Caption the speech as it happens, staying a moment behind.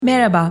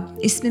Merhaba,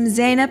 ismim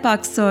Zeynep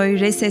Aksoy,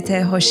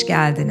 Reset'e hoş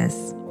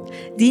geldiniz.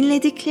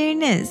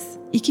 Dinledikleriniz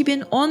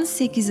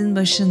 2018'in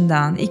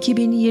başından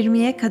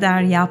 2020'ye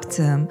kadar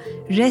yaptığım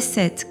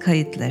Reset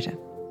kayıtları.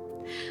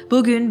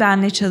 Bugün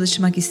benimle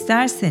çalışmak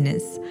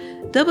isterseniz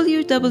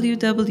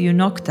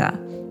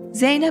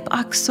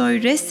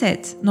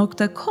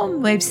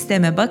www.zeynepaksoyreset.com web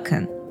siteme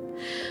bakın.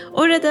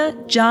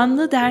 Orada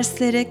canlı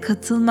derslere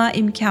katılma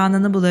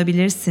imkanını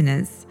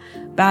bulabilirsiniz.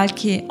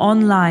 Belki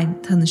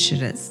online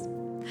tanışırız.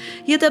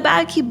 Ya da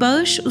belki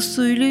bağış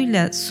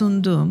usulüyle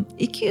sunduğum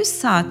 200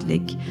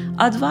 saatlik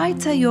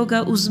Advaita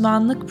Yoga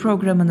uzmanlık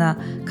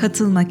programına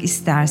katılmak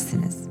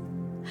istersiniz.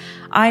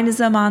 Aynı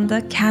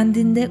zamanda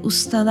Kendinde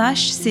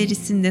Ustalaş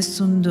serisinde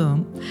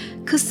sunduğum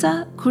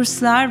kısa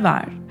kurslar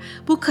var.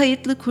 Bu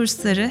kayıtlı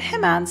kursları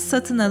hemen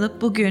satın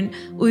alıp bugün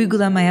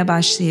uygulamaya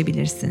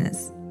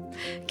başlayabilirsiniz.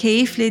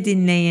 Keyifle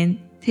dinleyin.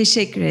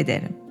 Teşekkür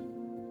ederim.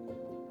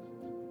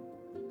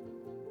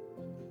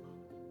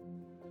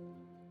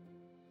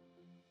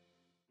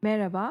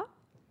 Merhaba,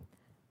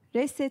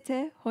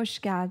 Reset'e hoş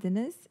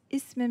geldiniz.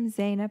 İsmim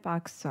Zeynep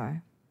Aksoy.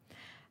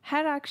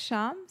 Her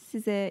akşam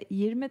size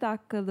 20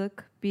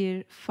 dakikalık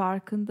bir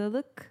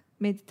farkındalık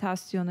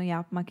meditasyonu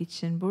yapmak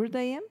için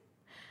buradayım.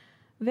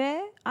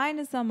 Ve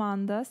aynı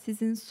zamanda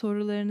sizin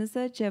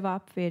sorularınıza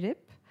cevap verip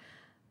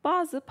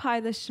bazı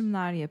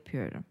paylaşımlar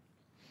yapıyorum.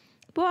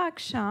 Bu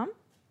akşam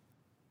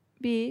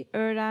bir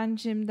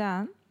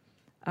öğrencimden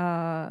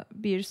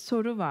bir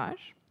soru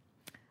var.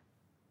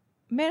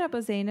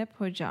 Merhaba Zeynep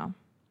Hocam.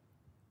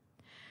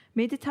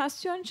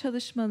 Meditasyon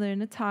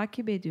çalışmalarını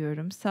takip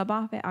ediyorum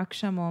sabah ve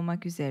akşam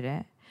olmak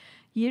üzere.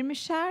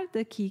 20'şer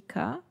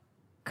dakika,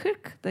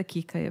 40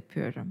 dakika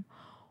yapıyorum.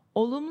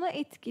 Olumlu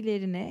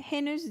etkilerini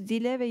henüz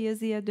dile ve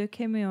yazıya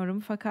dökemiyorum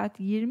fakat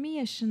 20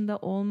 yaşında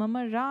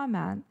olmama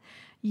rağmen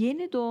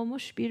yeni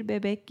doğmuş bir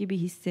bebek gibi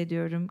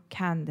hissediyorum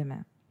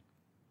kendimi.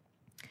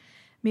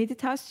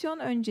 Meditasyon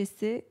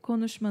öncesi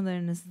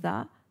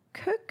konuşmalarınızda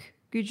kök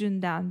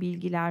gücünden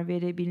bilgiler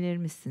verebilir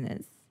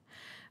misiniz?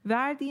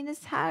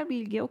 Verdiğiniz her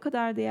bilgi o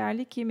kadar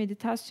değerli ki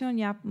meditasyon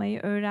yapmayı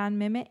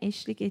öğrenmeme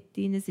eşlik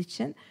ettiğiniz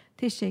için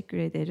teşekkür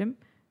ederim.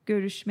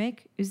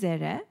 Görüşmek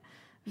üzere.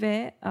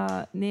 Ve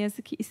ne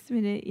yazık ki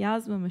ismini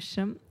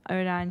yazmamışım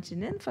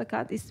öğrencinin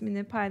fakat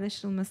isminin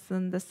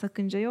paylaşılmasında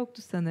sakınca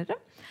yoktu sanırım.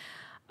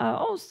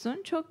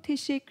 Olsun, çok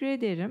teşekkür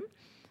ederim.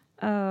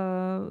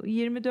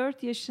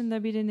 24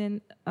 yaşında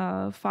birinin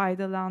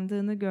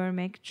faydalandığını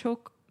görmek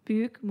çok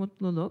büyük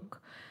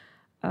mutluluk.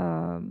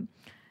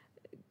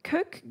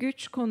 Kök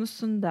güç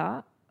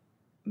konusunda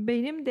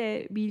benim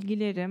de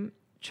bilgilerim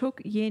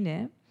çok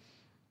yeni.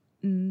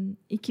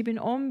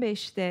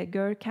 2015'te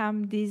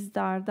Görkem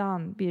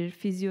Dizdar'dan bir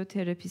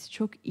fizyoterapist,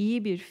 çok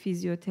iyi bir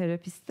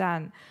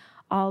fizyoterapistten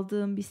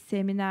aldığım bir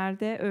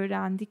seminerde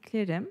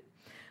öğrendiklerim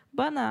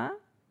bana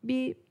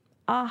bir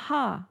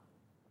aha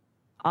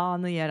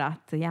anı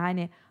yarattı.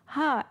 Yani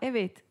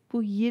evet,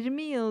 bu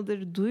 20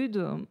 yıldır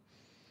duyduğum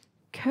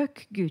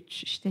kök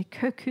güç, işte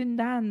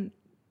kökünden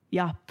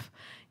yap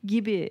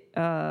gibi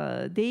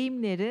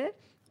deyimleri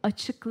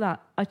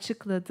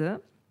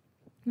açıkladı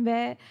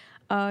ve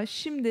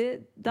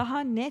şimdi daha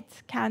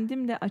net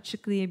kendim de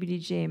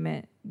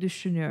açıklayabileceğimi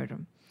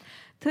düşünüyorum.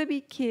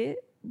 Tabii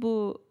ki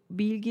bu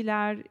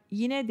bilgiler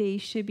yine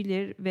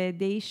değişebilir ve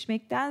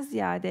değişmekten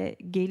ziyade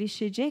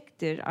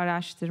gelişecektir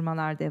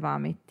araştırmalar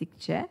devam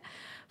ettikçe.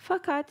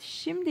 Fakat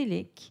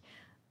şimdilik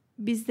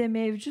bizde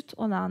mevcut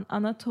olan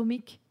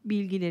anatomik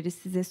bilgileri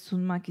size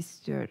sunmak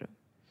istiyorum.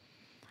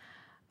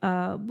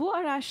 Bu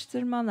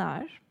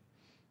araştırmalar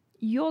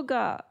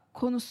yoga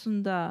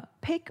konusunda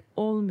pek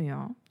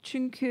olmuyor.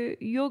 Çünkü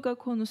yoga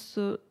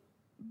konusu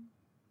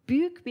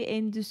büyük bir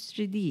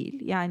endüstri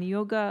değil. Yani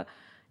yoga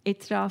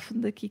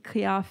etrafındaki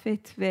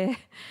kıyafet ve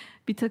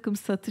bir takım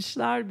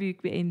satışlar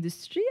büyük bir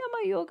endüstri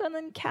ama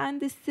yoganın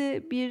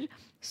kendisi bir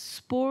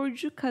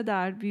sporcu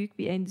kadar büyük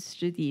bir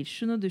endüstri değil.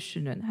 Şunu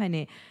düşünün,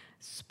 hani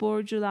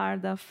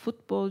sporcularda,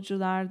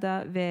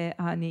 futbolcularda ve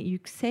hani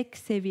yüksek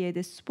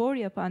seviyede spor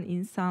yapan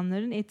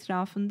insanların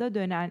etrafında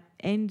dönen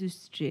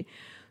endüstri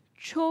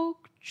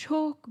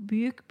çok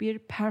büyük bir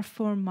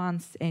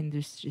performans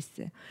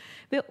endüstrisi.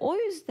 Ve o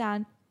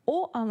yüzden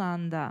o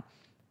alanda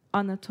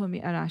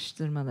anatomi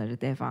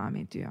araştırmaları devam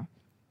ediyor.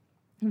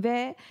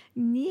 Ve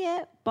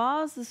niye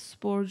bazı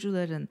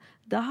sporcuların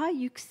daha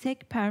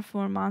yüksek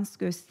performans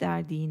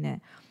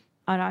gösterdiğini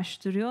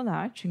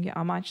araştırıyorlar? Çünkü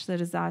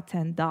amaçları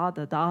zaten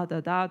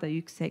daha da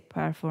yüksek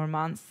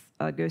performans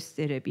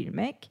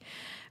gösterebilmek.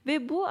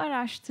 Ve bu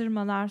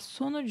araştırmalar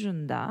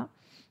sonucunda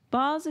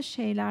bazı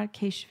şeyler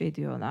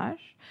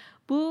keşfediyorlar.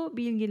 Bu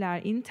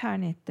bilgiler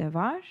internette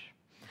var.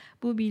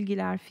 Bu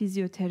bilgiler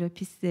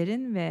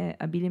fizyoterapistlerin ve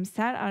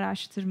bilimsel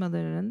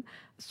araştırmaların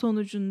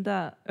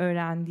sonucunda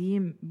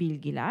öğrendiğim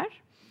bilgiler.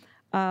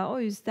 O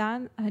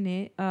yüzden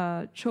hani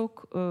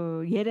çok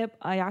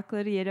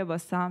ayakları yere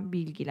basan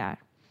bilgiler.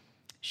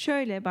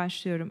 Şöyle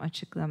başlıyorum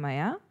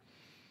açıklamaya.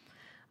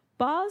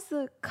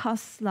 Bazı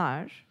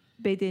kaslar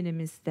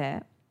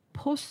bedenimizde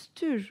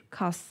postür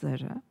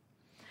kasları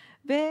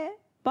ve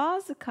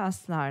bazı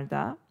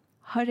kaslarda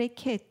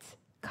hareket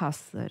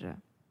kasları.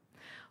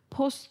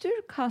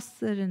 Postür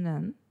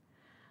kaslarının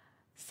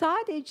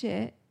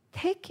sadece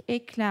tek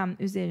eklem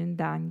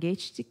üzerinden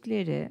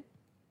geçtikleri,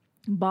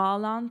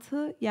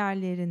 bağlantı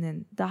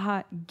yerlerinin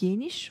daha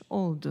geniş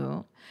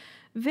olduğu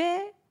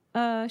ve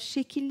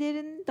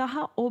şekillerin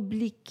daha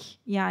oblik,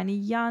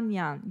 yani yan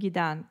yan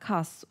giden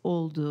kas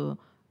olduğu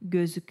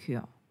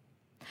gözüküyor.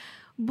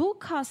 Bu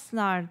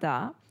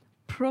kaslarda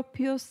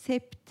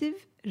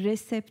proprioseptif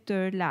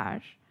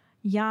reseptörler,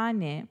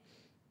 yani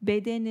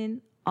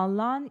bedenin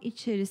alan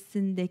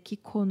içerisindeki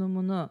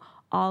konumunu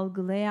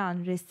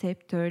algılayan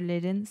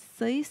reseptörlerin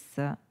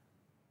sayısı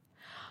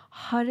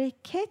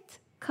hareket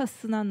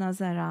kasına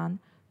nazaran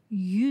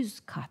 100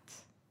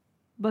 kat.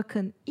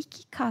 Bakın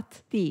 2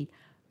 kat değil,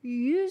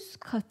 100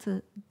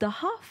 katı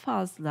daha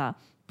fazla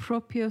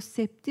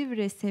proprioseptif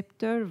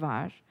reseptör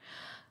var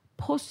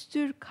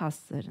postür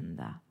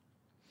kaslarında.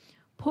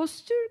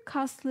 Postür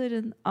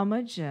kasların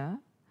amacı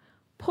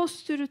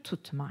postürü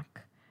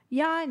tutmak.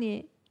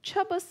 Yani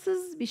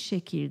çabasız bir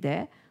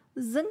şekilde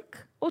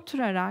zınk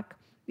oturarak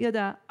ya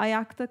da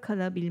ayakta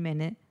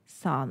kalabilmeni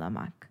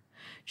sağlamak.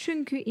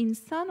 Çünkü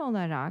insan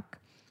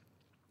olarak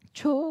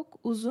çok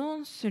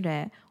uzun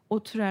süre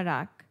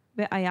oturarak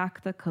ve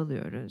ayakta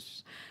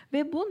kalıyoruz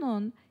ve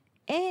bunun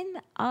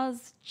en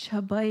az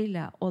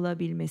çabayla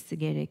olabilmesi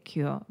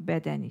gerekiyor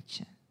beden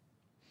için.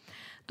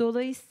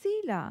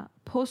 Dolayısıyla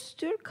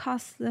postür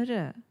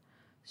kasları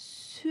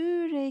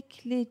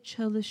sürekli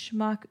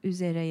çalışmak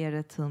üzere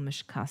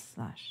yaratılmış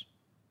kaslar.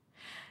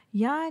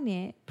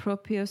 Yani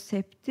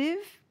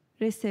proprioseptif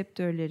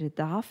reseptörleri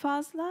daha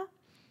fazla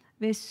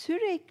ve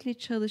sürekli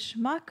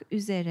çalışmak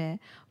üzere,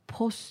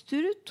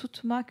 postürü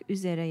tutmak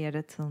üzere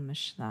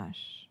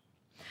yaratılmışlar.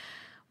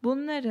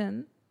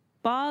 Bunların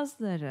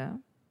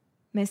bazıları,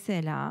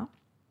 mesela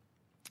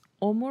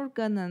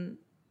omurganın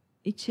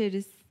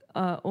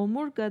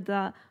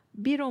omurgada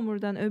bir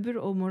omurdan öbür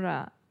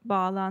omura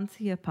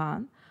bağlantı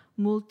yapan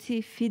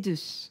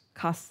multifidus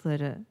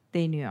kasları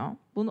deniyor.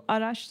 Bunu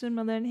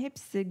araştırmaların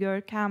hepsi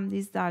Görkem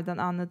Dizdar'dan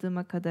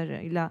anladığıma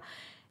kadarıyla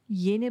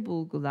yeni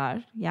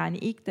bulgular. Yani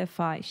ilk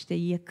defa işte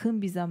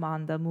yakın bir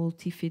zamanda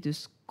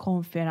multifidus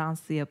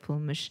konferansı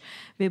yapılmış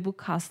ve bu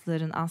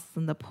kasların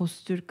aslında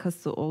postür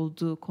kası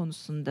olduğu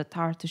konusunda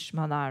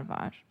tartışmalar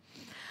var.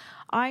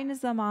 Aynı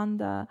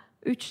zamanda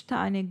 3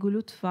 tane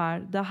glut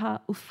var.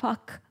 Daha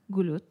ufak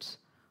glut,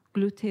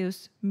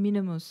 gluteus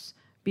minimus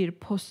bir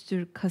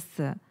postür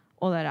kası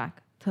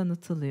olarak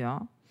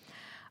tanıtılıyor.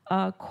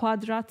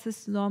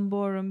 Quadratus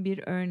lumborum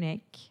bir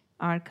örnek,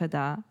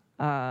 arkada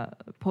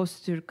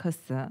postür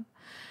kası.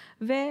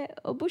 Ve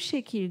bu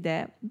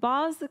şekilde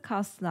bazı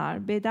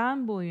kaslar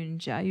beden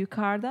boyunca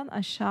yukarıdan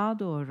aşağı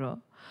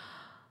doğru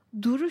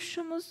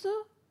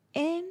duruşumuzu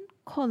en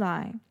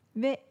kolay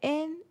ve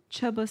en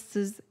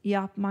çabasız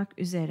yapmak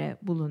üzere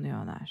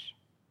bulunuyorlar.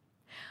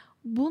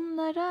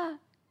 Bunlara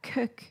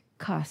kök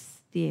kas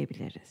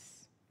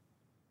diyebiliriz.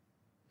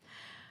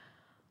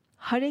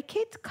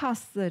 Hareket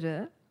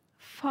kasları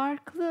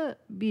farklı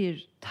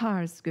bir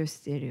tarz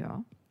gösteriyor.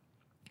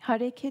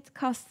 Hareket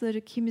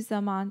kasları kimi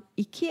zaman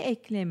 2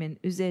 eklemin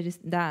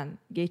üzerinden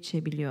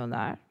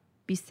geçebiliyorlar.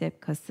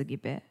 Bisep kası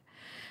gibi.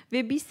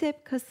 Ve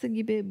bisep kası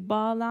gibi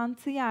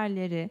bağlantı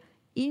yerleri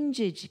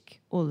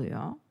incecik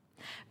oluyor.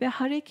 Ve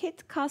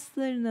hareket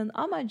kaslarının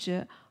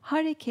amacı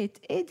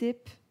hareket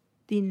edip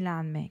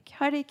dinlenmek.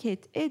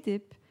 Hareket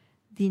edip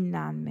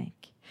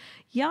dinlenmek.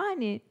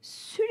 Yani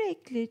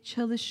sürekli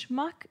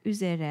çalışmak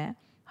üzere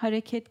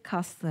hareket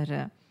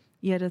kasları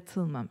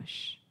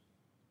yaratılmamış.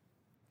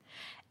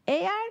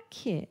 Eğer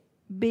ki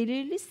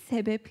belirli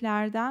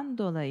sebeplerden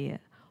dolayı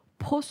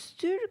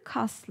postür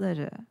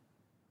kasları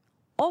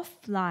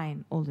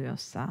offline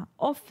oluyorsa,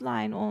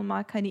 offline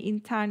olmak hani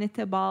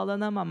internete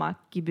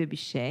bağlanamamak gibi bir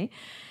şey.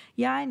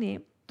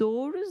 Yani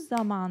doğru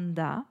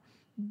zamanda,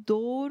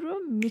 doğru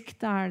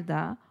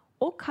miktarda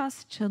o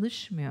kas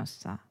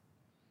çalışmıyorsa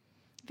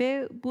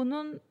ve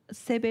bunun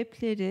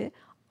sebepleri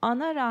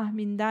ana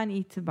rahminden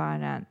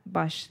itibaren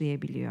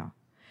başlayabiliyor.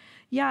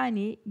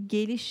 Yani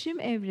gelişim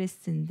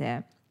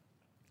evresinde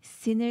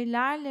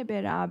sinirlerle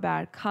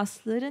beraber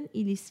kasların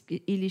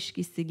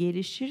ilişkisi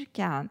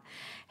gelişirken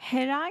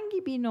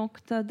herhangi bir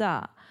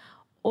noktada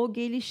o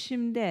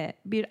gelişimde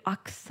bir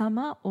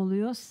aksama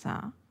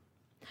oluyorsa,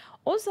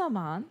 o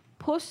zaman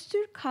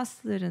postür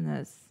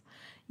kaslarınız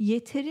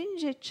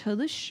yeterince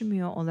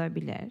çalışmıyor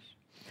olabilir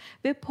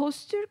ve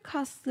postür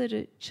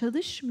kasları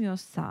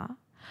çalışmıyorsa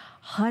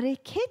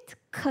hareket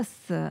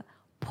kası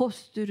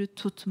postürü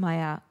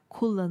tutmaya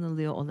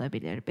kullanılıyor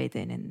olabilir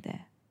bedeninde.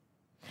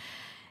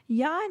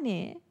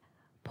 Yani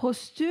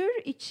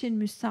postür için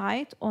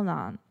müsait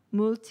olan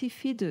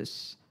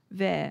multifidus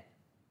ve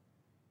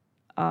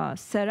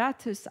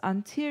serratus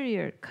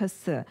anterior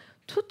kası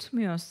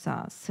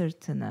tutmuyorsa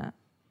sırtını,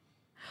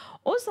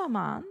 o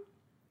zaman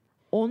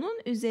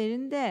onun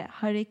üzerinde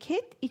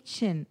hareket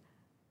için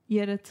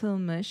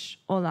yaratılmış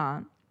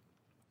olan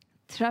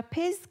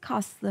trapez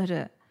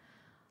kasları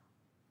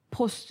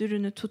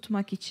postürünü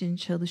tutmak için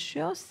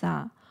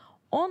çalışıyorsa,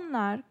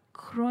 onlar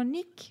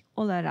kronik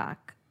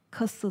olarak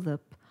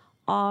kasılıp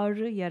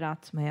ağrı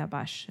yaratmaya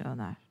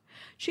başlıyorlar.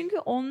 Çünkü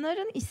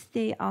onların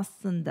isteği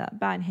aslında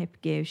ben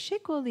hep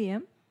gevşek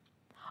olayım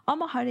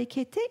ama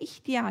harekete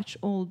ihtiyaç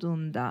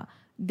olduğunda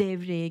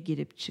devreye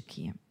girip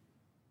çıkayım.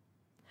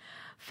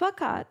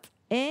 Fakat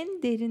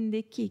en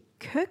derindeki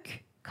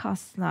kök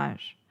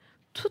kaslar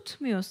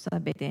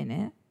tutmuyorsa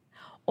bedeni,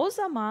 o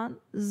zaman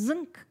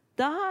zınk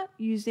daha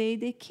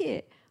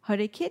yüzeydeki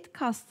hareket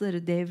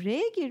kasları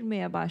devreye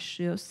girmeye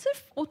başlıyor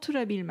sırf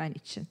oturabilmen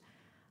için.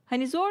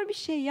 Hani zor bir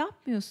şey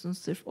yapmıyorsun,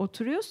 sırf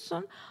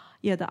oturuyorsun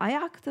ya da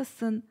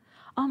ayaktasın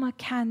ama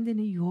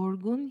kendini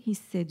yorgun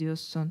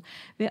hissediyorsun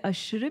ve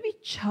aşırı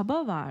bir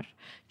çaba var.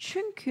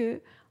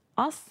 Çünkü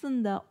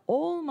aslında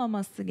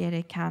olmaması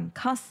gereken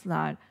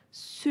kaslar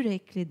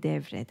sürekli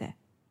devrede.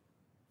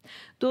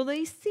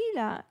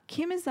 Dolayısıyla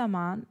kimi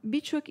zaman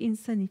birçok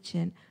insan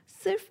için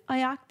sırf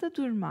ayakta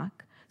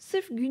durmak,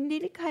 sırf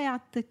gündelik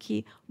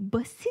hayattaki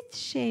basit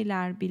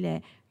şeyler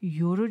bile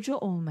yorucu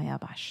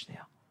olmaya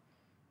başlıyor.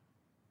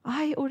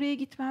 Ay oraya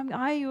gitmem,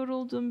 ay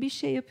yoruldum, bir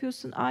şey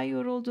yapıyorsun, ay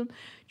yoruldum.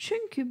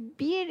 Çünkü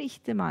bir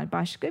ihtimal,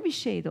 başka bir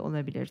şey de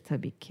olabilir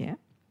tabii ki.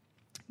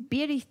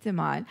 Bir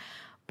ihtimal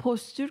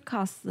postür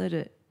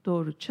kasları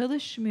doğru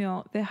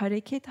çalışmıyor ve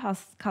hareket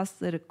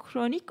kasları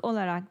kronik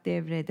olarak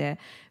devrede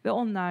ve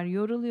onlar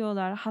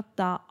yoruluyorlar,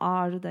 hatta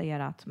ağrı da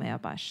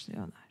yaratmaya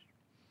başlıyorlar.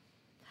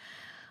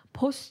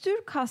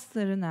 Postür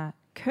kaslarına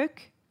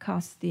kök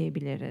kas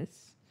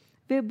diyebiliriz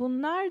ve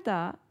bunlar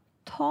da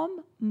Tom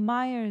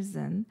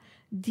Myers'ın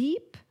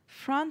deep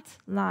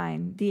front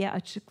line diye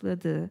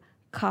açıkladığı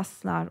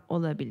kaslar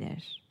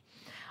olabilir.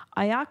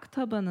 Ayak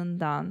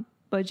tabanından,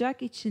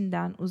 bacak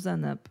içinden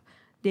uzanıp,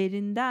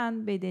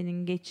 derinden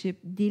bedenin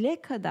geçip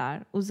dile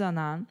kadar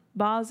uzanan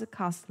bazı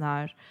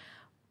kaslar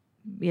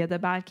ya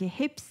da belki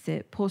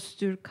hepsi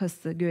postür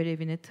kası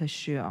görevini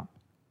taşıyor.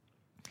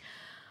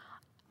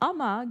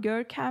 Ama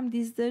Görkem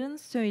Dizdar'ın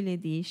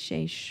söylediği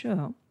şey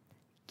şu: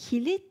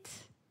 kilit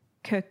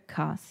kök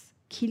kas,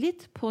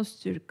 kilit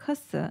postür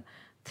kası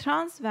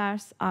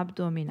transvers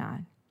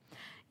abdominal.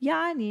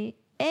 Yani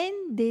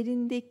en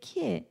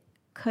derindeki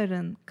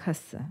karın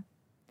kası.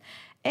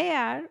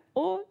 Eğer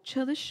o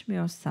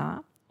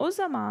çalışmıyorsa o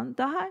zaman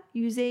daha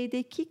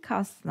yüzeydeki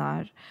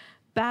kaslar,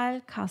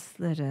 bel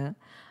kasları,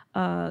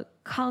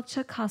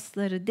 kalça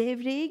kasları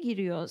devreye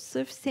giriyor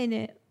sırf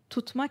seni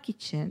tutmak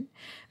için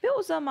ve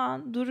o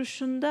zaman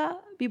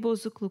duruşunda bir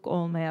bozukluk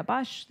olmaya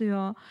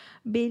başlıyor.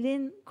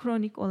 Belin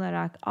kronik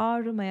olarak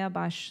ağrımaya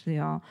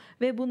başlıyor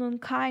ve bunun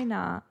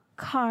kaynağı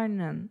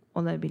karnın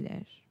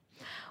olabilir.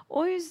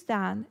 O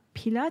yüzden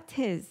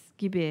pilates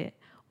gibi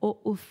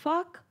o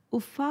ufak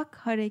ufak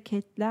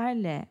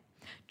hareketlerle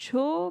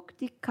çok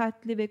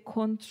dikkatli ve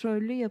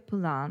kontrollü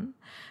yapılan,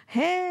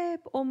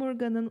 hep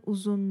omurganın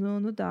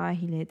uzunluğunu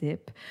dahil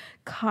edip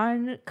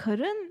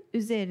karın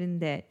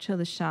üzerinde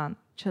çalışan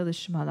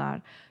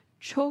çalışmalar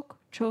çok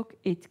çok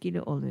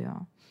etkili oluyor.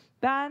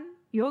 Ben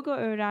yoga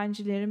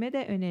öğrencilerime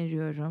de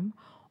öneriyorum.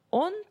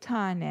 10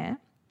 tane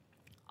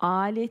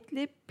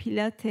aletli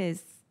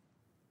pilates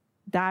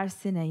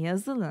dersine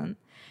yazılın,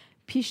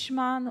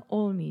 pişman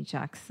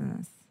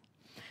olmayacaksınız.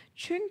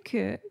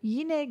 Çünkü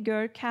yine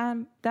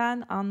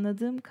Görkem'den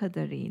anladığım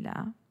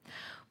kadarıyla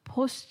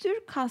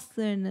postür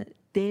kaslarını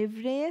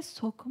devreye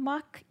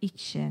sokmak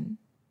için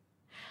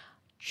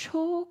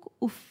çok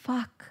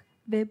ufak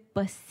ve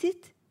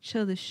basit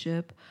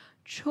çalışıp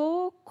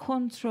çok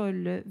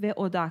kontrollü ve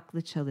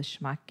odaklı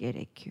çalışmak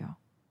gerekiyor.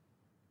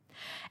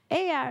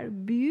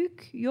 Eğer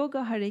büyük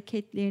yoga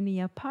hareketlerini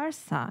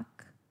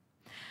yaparsak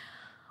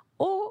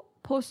o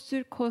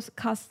postür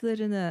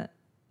kaslarını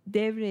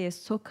devreye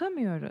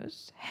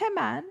sokamıyoruz.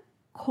 Hemen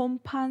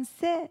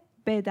kompanse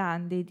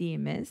beden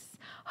dediğimiz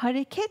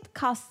hareket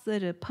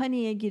kasları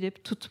paniğe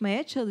girip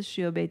tutmaya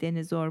çalışıyor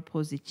bedeni zor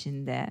poz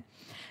içinde.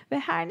 Ve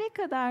her ne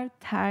kadar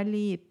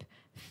terleyip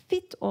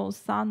fit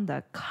olsan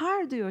da,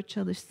 kardiyo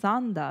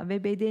çalışsan da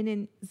ve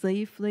bedenin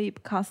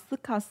zayıflayıp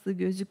kaslı kaslı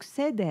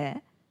gözükse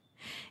de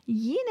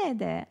yine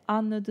de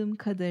anladığım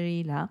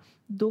kadarıyla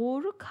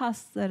doğru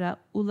kaslara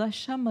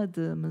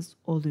ulaşamadığımız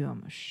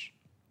oluyormuş.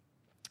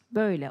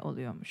 Böyle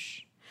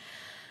oluyormuş.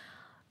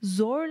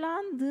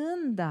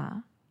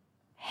 Zorlandığında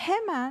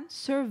hemen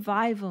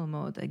survival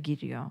moda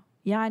giriyor.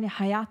 Yani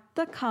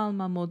hayatta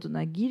kalma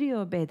moduna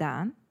giriyor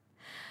beden.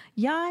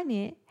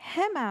 Yani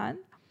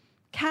hemen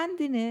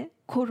kendini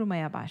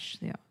korumaya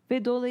başlıyor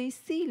ve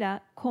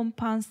dolayısıyla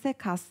kompanse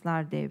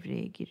kaslar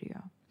devreye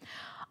giriyor.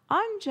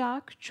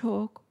 Ancak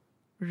çok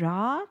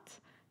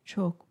rahat,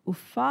 çok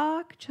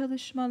ufak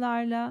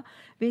çalışmalarla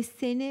ve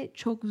seni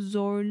çok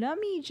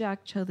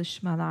zorlamayacak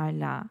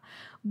çalışmalarla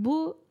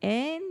bu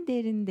en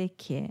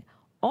derindeki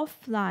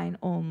offline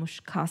olmuş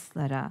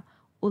kaslara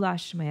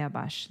ulaşmaya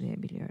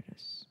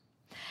başlayabiliyoruz.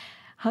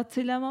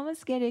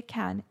 Hatırlamamız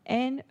gereken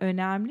en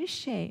önemli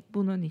şey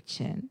bunun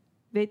için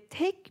ve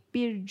tek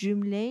bir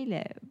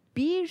cümleyle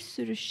bir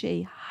sürü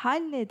şey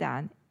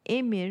halleden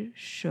emir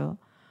şu: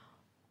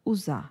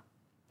 uza.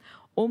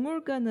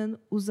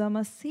 Omurganın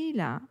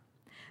uzamasıyla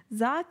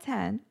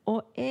zaten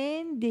o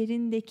en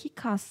derindeki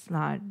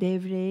kaslar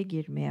devreye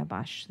girmeye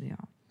başlıyor.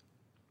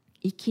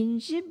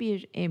 İkinci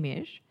bir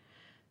emir,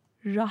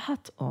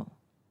 rahat ol.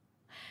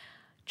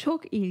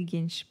 Çok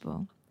ilginç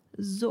bu.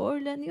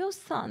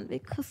 Zorlanıyorsan ve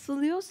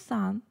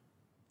kısılıyorsan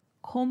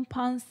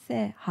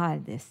kompanse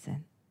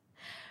haldesin.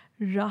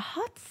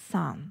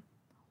 Rahatsan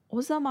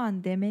o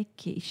zaman demek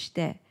ki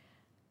işte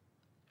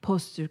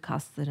postür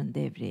kasların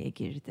devreye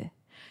girdi.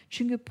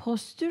 Çünkü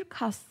postür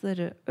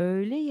kasları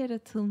öyle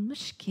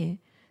yaratılmış ki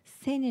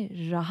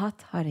seni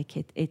rahat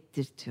hareket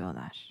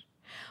ettirtiyorlar.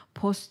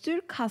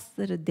 Postür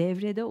kasları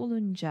devrede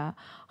olunca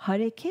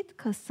hareket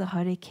kası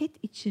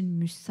hareket için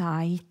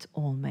müsait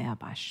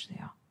olmaya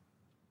başlıyor.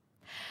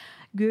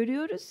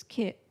 Görüyoruz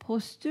ki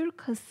postür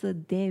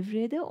kası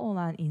devrede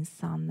olan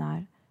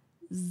insanlar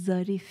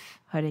zarif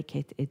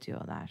hareket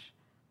ediyorlar.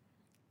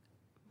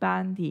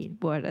 Ben değil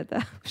bu arada.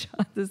 Şu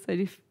anda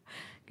zarif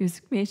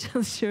gözükmeye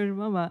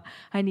çalışıyorum ama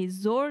hani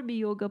zor bir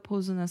yoga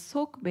pozuna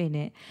sok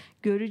beni.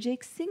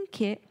 Göreceksin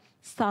ki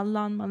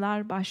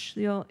sallanmalar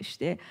başlıyor.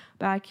 İşte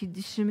belki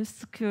dişimi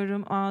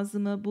sıkıyorum,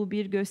 ağzımı, bu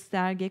bir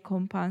gösterge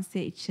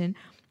kompanse için.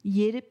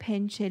 Yeri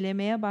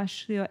pençelemeye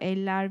başlıyor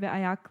eller ve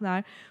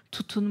ayaklar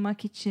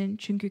tutunmak için.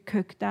 Çünkü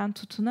kökten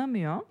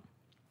tutunamıyor.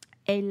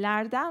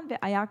 Ellerden ve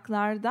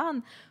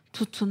ayaklardan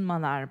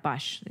tutunmalar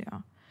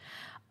başlıyor.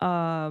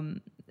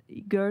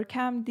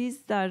 Görkem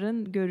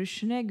Dizdar'ın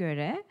görüşüne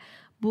göre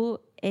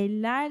bu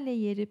ellerle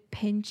yeri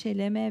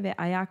pençeleme ve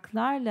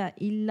ayaklarla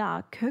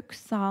illa kök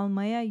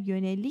salmaya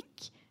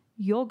yönelik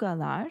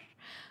yogalar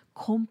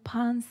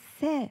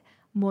kompanse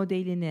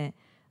modelini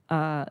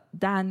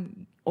den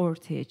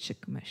ortaya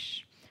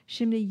çıkmış.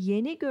 Şimdi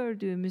yeni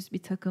gördüğümüz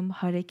bir takım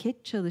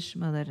hareket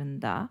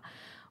çalışmalarında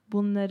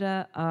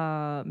bunlara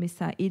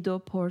mesela Ido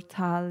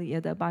Portal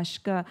ya da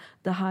başka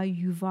daha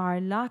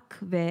yuvarlak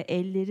ve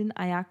ellerin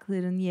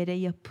ayakların yere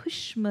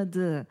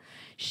yapışmadığı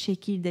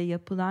şekilde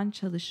yapılan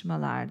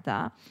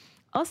çalışmalarda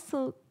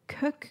asıl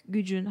kök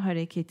gücün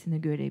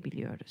hareketini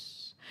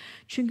görebiliyoruz.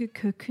 Çünkü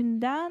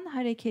kökünden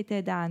hareket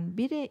eden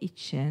biri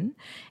için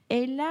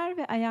eller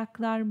ve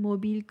ayaklar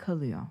mobil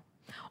kalıyor.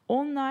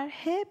 Onlar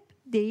hep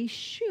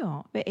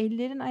değişiyor ve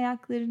ellerin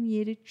ayakların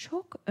yeri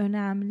çok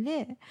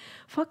önemli.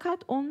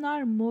 Fakat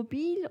onlar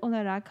mobil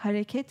olarak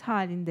hareket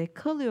halinde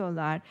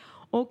kalıyorlar.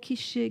 O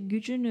kişi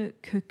gücünü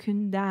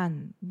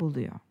kökünden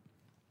buluyor.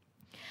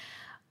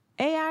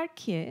 Eğer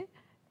ki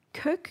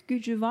kök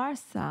gücü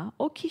varsa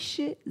o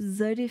kişi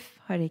zarif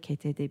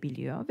hareket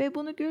edebiliyor ve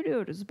bunu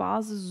görüyoruz.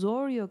 Bazı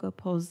zor yoga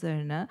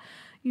pozlarını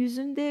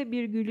yüzünde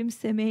bir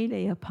gülümsemeyle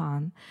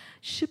yapan,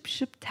 şıp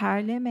şıp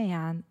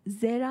terlemeyen,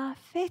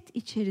 zarafet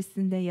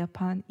içerisinde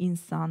yapan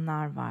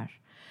insanlar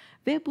var.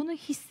 Ve bunu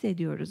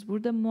hissediyoruz.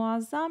 Burada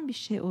muazzam bir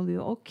şey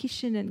oluyor. O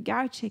kişinin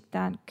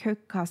gerçekten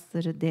kök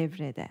kasları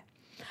devrede.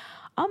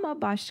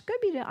 Ama başka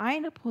biri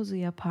aynı pozu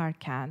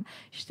yaparken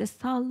işte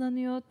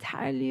sallanıyor,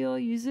 terliyor,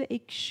 yüzü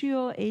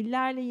ekşiyor,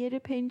 ellerle yeri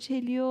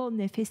pençeliyor,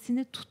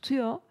 nefesini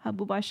tutuyor.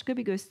 Bu başka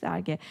bir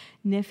gösterge.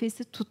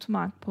 Nefesi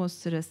tutmak poz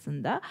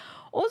sırasında.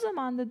 O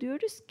zaman da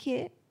diyoruz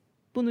ki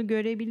bunu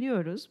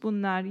görebiliyoruz.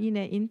 Bunlar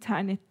yine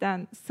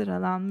internetten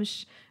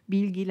sıralanmış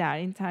bilgiler.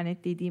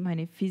 İnternet dediğim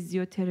hani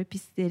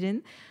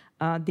fizyoterapistlerin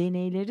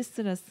deneyleri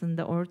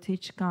sırasında ortaya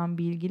çıkan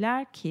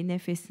bilgiler ki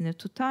nefesini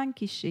tutan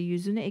kişi,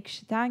 yüzünü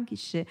ekşiten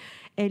kişi,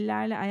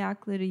 ellerle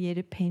ayakları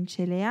yeri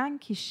pençeleyen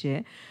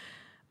kişi,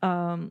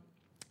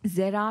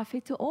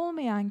 zarafeti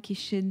olmayan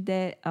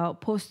kişide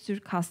postür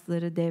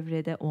kasları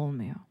devrede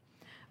olmuyor.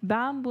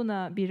 Ben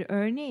buna bir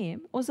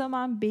örneğim. O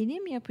zaman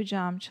benim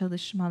yapacağım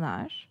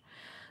çalışmalar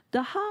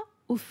daha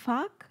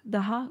ufak,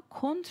 daha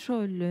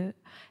kontrollü,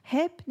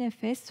 hep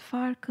nefes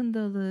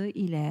farkındalığı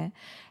ile,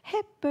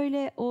 hep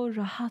böyle o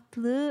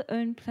rahatlığı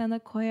ön plana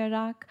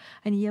koyarak,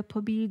 hani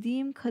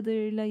yapabildiğim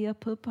kadarıyla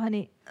yapıp,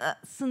 hani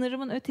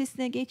sınırımın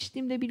ötesine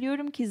geçtiğimde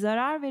biliyorum ki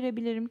zarar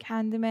verebilirim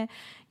kendime,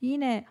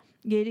 yine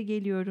geri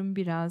geliyorum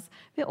biraz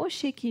ve o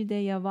şekilde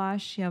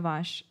yavaş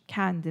yavaş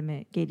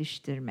kendimi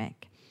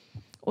geliştirmek.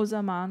 O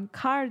zaman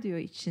kardiyo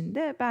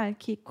içinde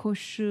belki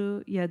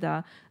koşu ya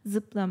da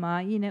zıplama,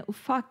 yine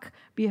ufak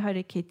bir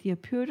hareket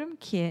yapıyorum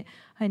ki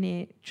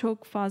hani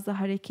çok fazla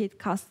hareket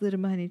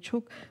kaslarımı hani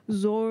çok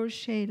zor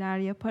şeyler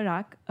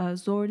yaparak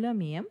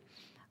zorlamayayım.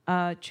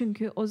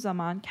 Çünkü o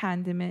zaman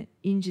kendimi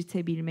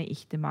incitebilme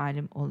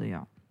ihtimalim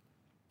oluyor.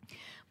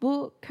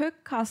 Bu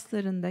kök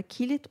kaslarında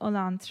kilit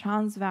olan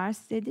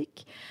transvers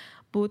dedik.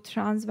 Bu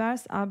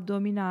transvers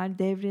abdominal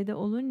devrede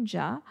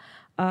olunca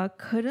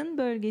karın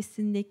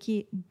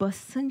bölgesindeki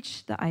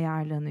basınç da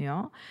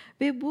ayarlanıyor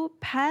ve bu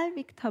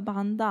pelvik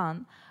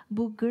tabandan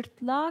bu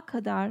gırtlağa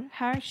kadar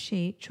her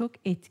şeyi çok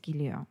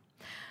etkiliyor.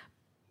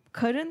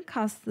 Karın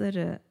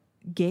kasları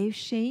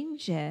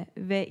gevşeyince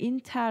ve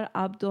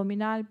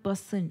interabdominal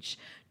basınç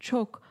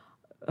çok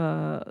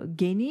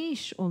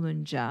geniş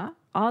olunca,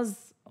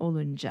 az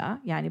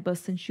olunca, yani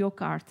basınç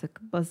yok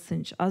artık,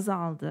 basınç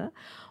azaldı.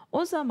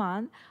 O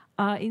zaman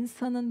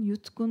insanın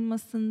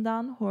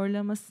yutkunmasından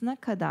horlamasına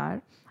kadar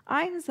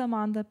aynı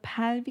zamanda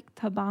pelvik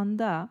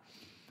tabanda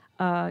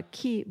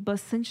Ki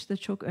basınç da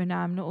çok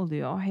önemli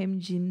oluyor. Hem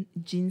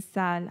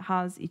cinsel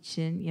haz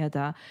için ya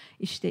da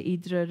işte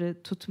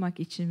idrarı tutmak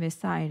için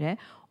vesaire.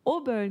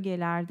 O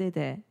bölgelerde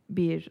de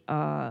bir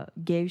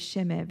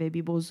gevşeme ve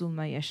bir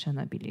bozulma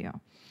yaşanabiliyor.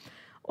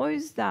 O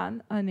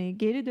yüzden hani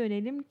geri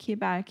dönelim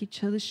ki belki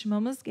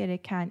çalışmamız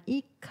gereken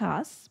ilk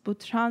kas bu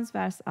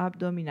transvers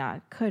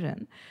abdominal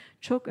karın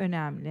çok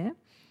önemli.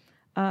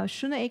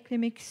 Şunu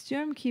eklemek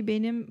istiyorum ki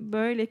benim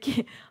böyle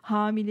ki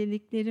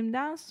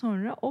hamileliklerimden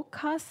sonra o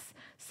kas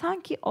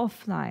sanki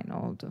offline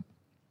oldu.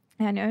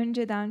 Yani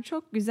önceden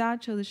çok güzel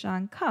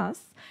çalışan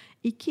kas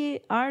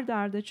iki ard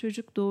arda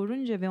çocuk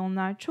doğurunca ve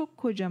onlar çok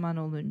kocaman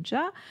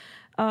olunca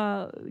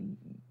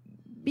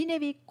bir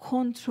nevi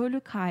kontrolü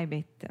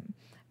kaybettim.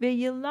 Ve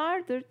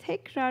yıllardır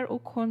tekrar o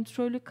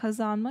kontrolü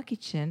kazanmak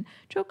için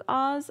çok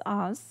az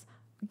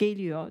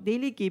geliyor.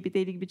 Deli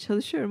gibi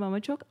çalışıyorum ama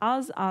çok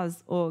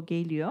az o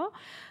geliyor.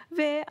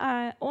 Ve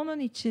onun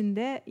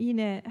içinde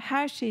yine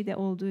her şeyde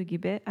olduğu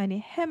gibi hani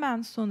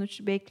hemen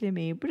sonuç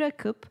beklemeyi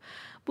bırakıp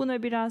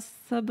buna biraz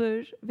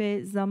sabır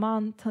ve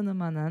zaman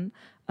tanımanın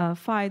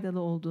faydalı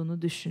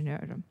olduğunu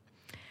düşünüyorum.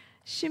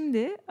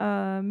 Şimdi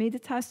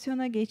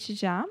meditasyona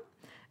geçeceğim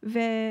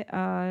ve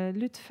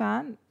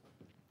lütfen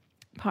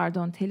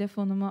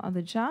telefonumu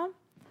alacağım.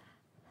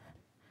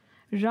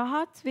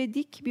 Rahat ve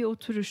dik bir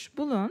oturuş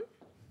bulun.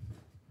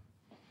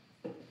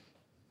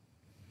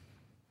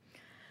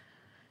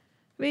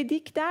 Ve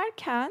dik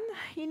derken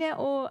yine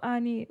o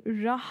hani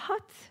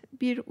rahat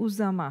bir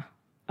uzama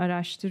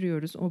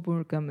araştırıyoruz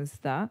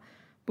omurgamızda.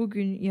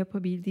 Bugün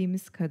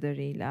yapabildiğimiz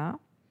kadarıyla.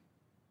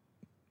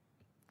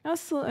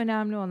 Asıl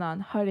önemli olan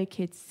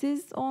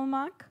hareketsiz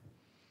olmak.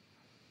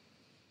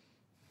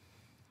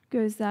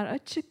 Gözler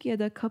açık ya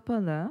da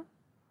kapalı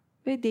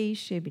ve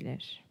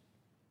değişebilir.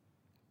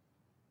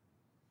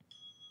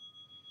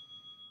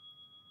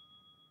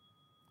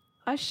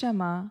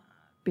 Aşama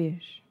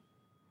 1.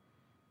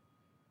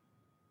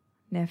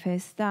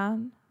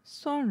 Nefesten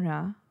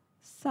sonra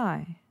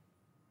say.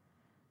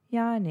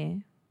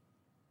 Yani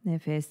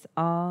nefes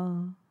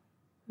al,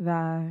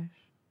 ver.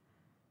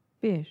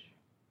 1.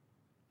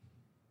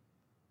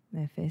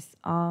 Nefes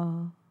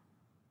al,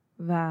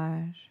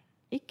 ver.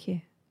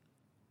 2.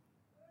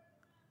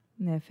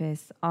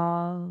 Nefes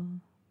al,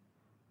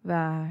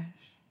 ver.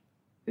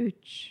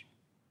 3.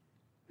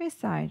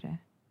 Vesaire.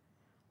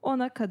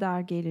 10'a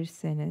kadar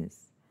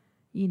gelirseniz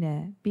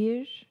yine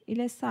 1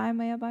 ile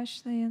saymaya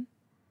başlayın.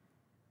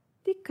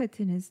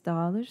 Dikkatiniz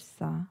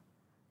dağılırsa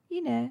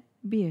yine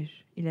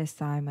 1 ile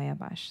saymaya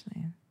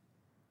başlayın.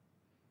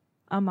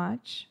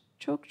 Amaç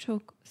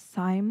çok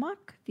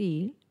saymak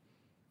değil,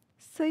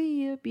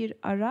 sayıyı bir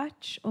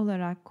araç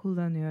olarak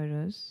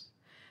kullanıyoruz.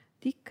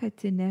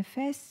 Dikkati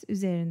nefes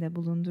üzerinde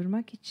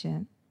bulundurmak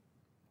için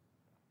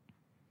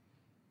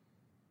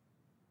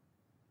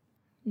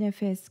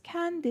nefes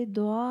kendi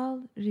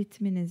doğal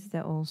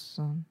ritminizde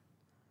olsun.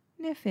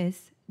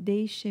 Nefes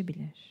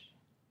değişebilir.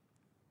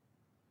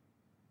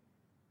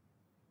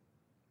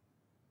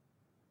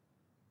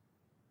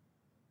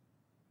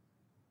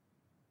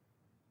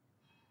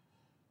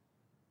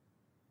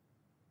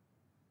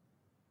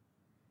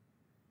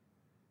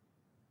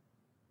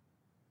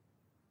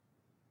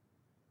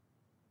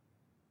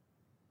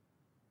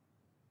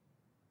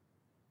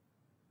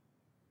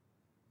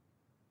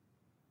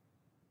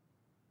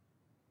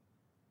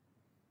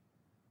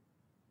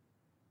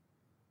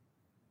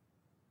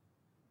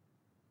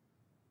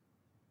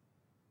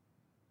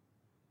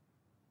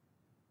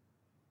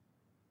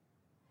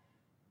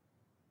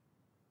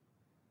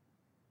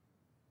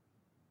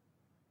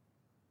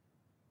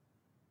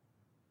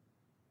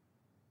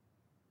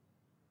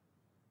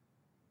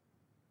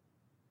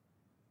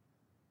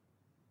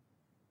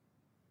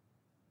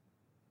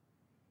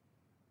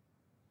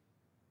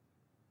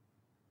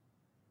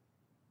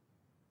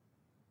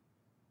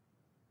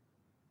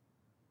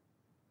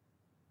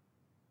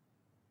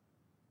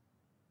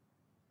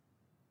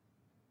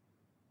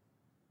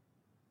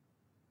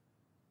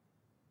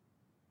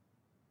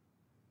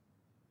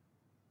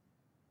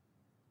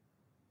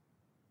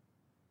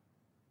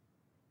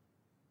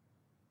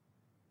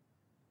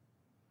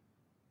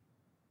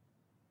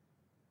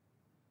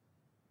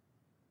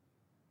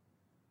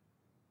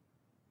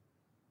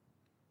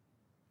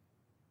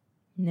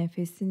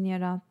 Nefesin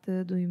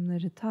yarattığı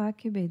duyumları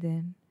takip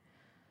edin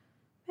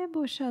ve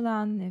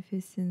boşalan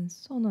nefesin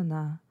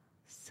sonuna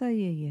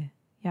sayıyı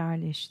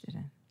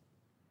yerleştirin.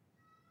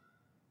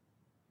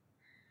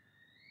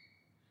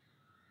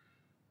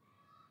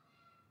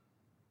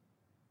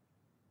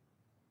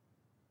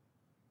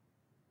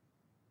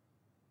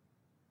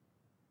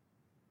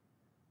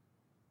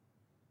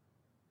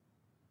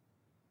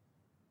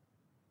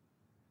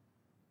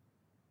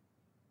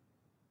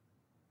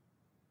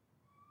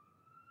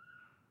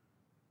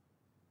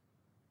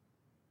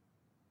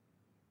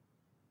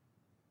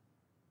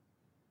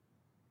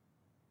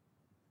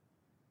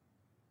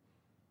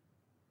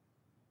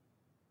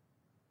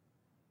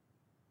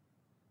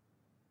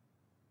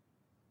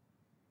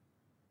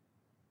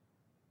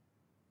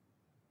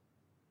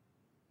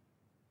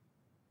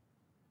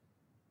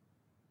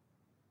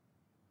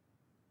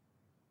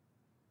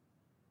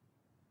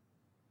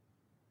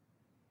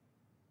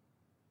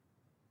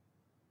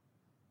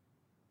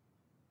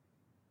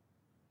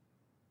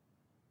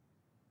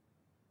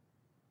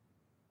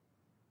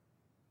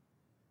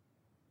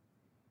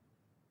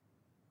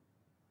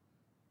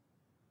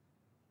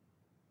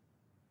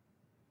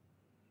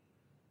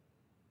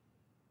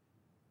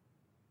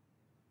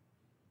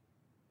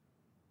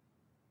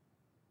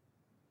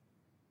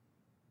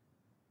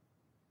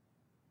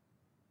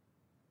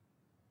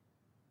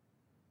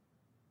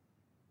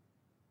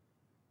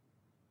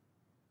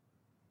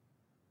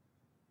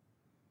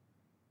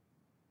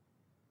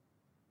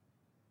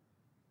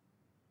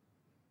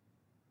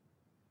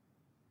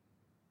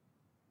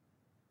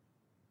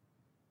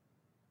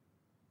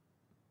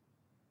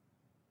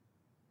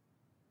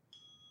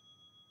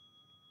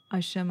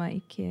 Aşama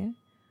 2.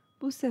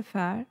 Bu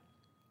sefer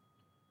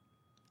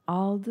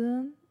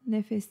aldığın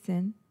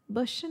nefesin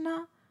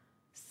başına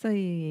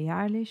sayıyı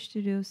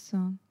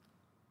yerleştiriyorsun.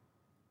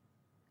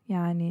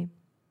 Yani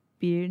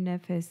bir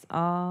nefes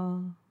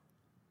al,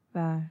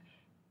 ver.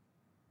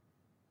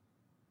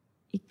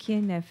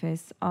 2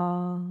 nefes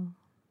al,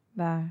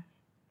 ver.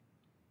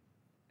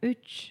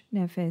 3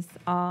 nefes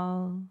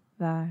al,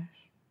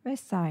 ver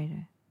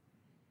vesaire.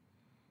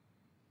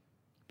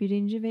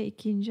 Birinci ve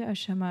ikinci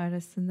aşama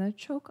arasında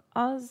çok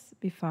az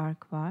bir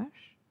fark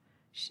var.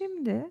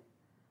 Şimdi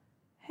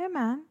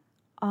hemen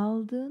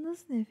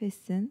aldığınız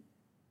nefesin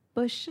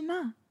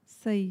başına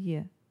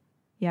sayıyı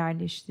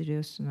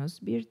yerleştiriyorsunuz.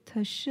 Bir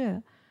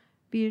taşı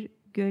bir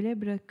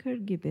göle bırakır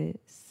gibi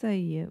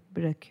sayıyı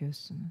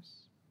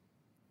bırakıyorsunuz.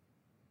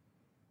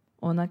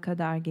 10'a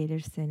kadar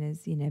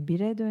gelirseniz yine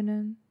 1'e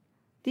dönün.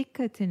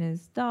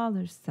 Dikkatiniz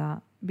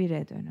dağılırsa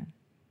 1'e dönün.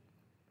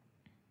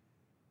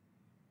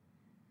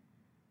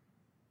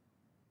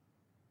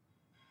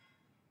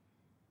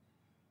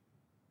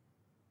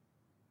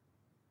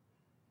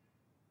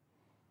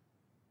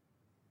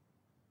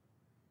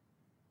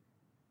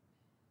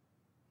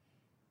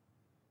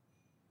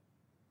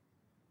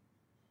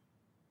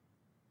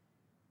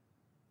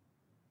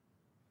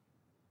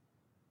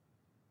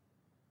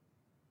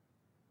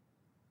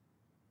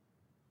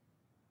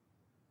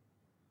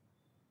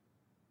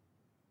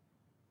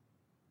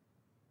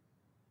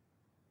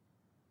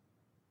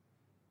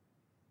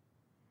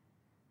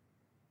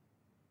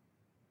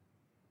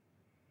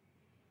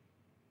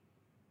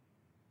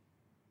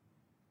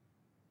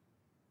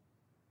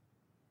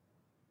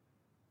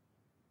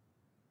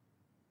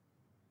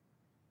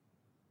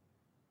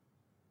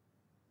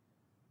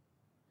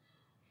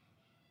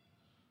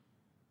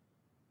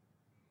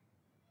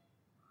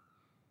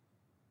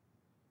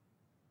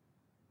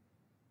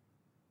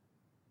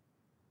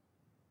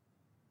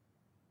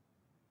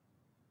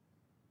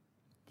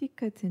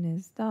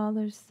 Dikkatiniz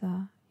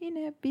dağılırsa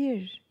yine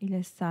 1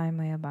 ile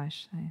saymaya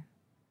başlayın.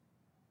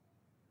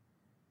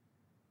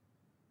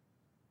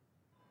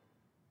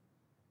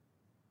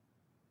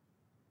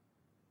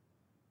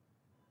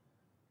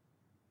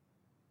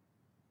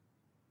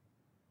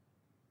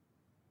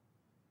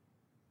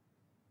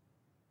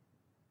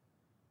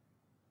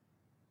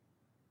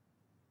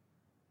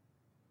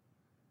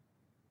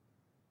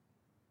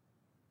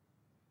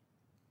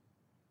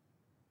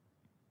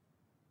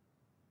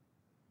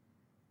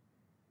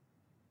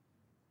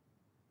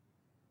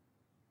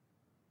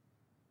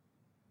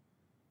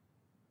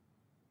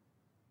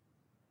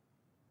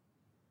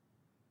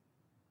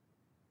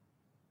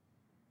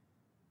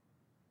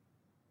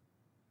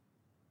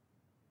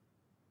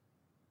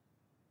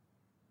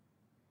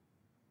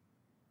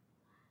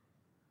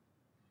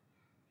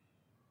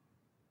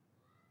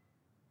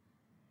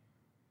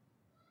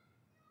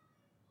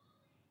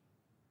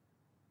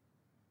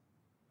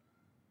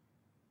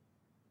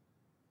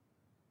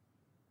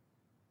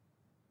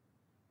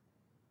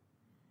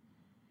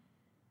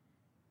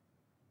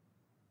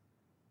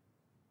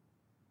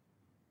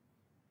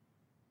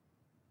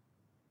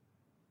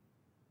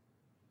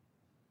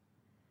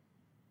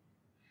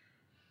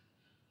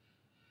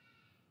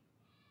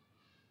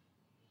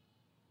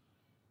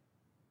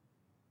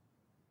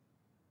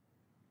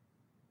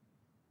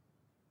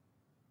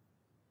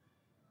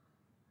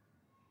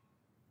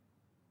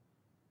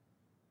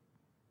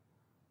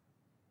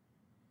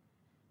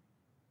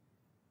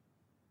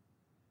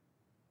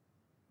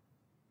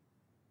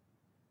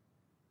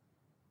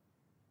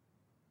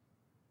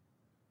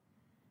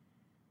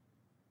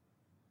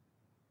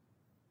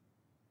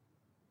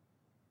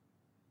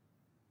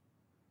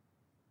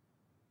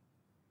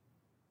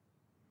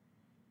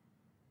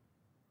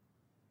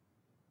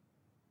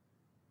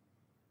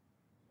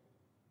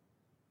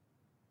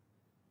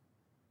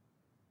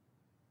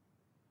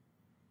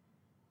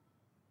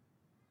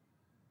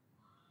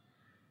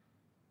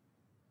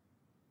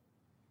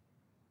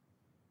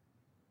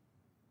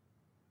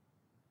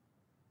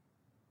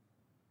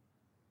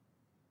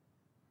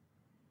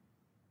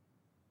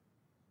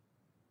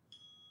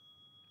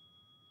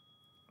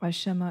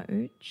 Aşama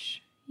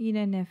 3.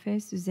 Yine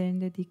nefes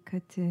üzerinde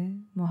dikkati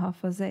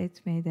muhafaza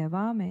etmeye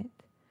devam et.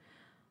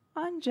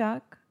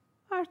 Ancak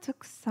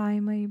artık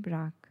saymayı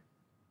bırak.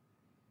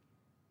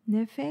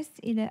 Nefes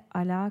ile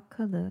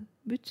alakalı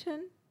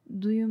bütün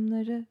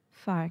duyumları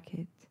fark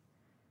et.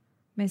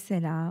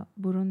 Mesela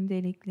burun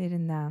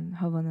deliklerinden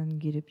havanın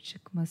girip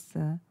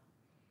çıkması,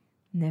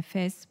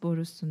 nefes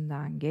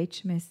borusundan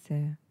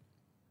geçmesi,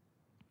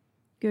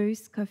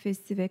 göğüs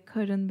kafesi ve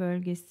karın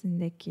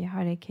bölgesindeki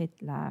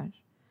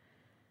hareketler,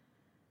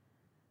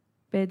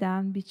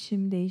 beden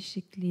biçim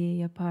değişikliği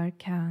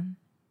yaparken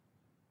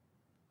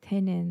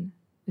tenin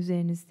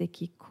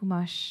üzerinizdeki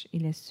kumaş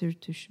ile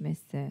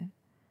sürtüşmesi,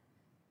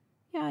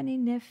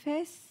 yani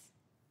nefes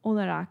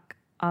olarak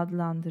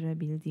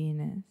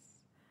adlandırabildiğiniz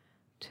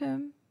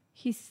tüm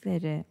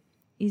hisleri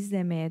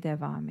izlemeye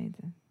devam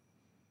edin.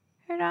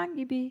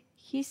 Herhangi bir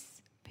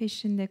his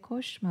peşinde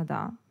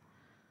koşmadan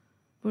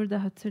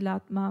burada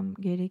hatırlatmam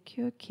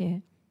gerekiyor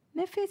ki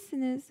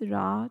Nefesiniz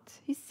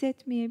rahat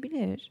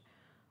hissetmeyebilir.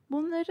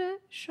 Bunları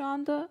şu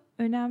anda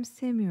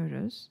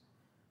önemsemiyoruz.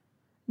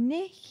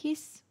 Ne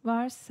his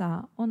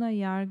varsa ona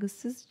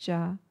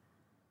yargısızca,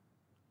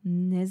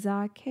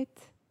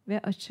 nezaket ve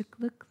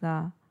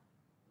açıklıkla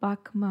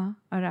bakma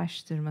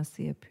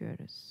araştırması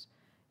yapıyoruz.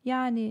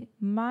 Yani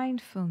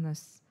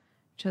mindfulness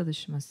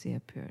çalışması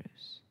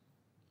yapıyoruz.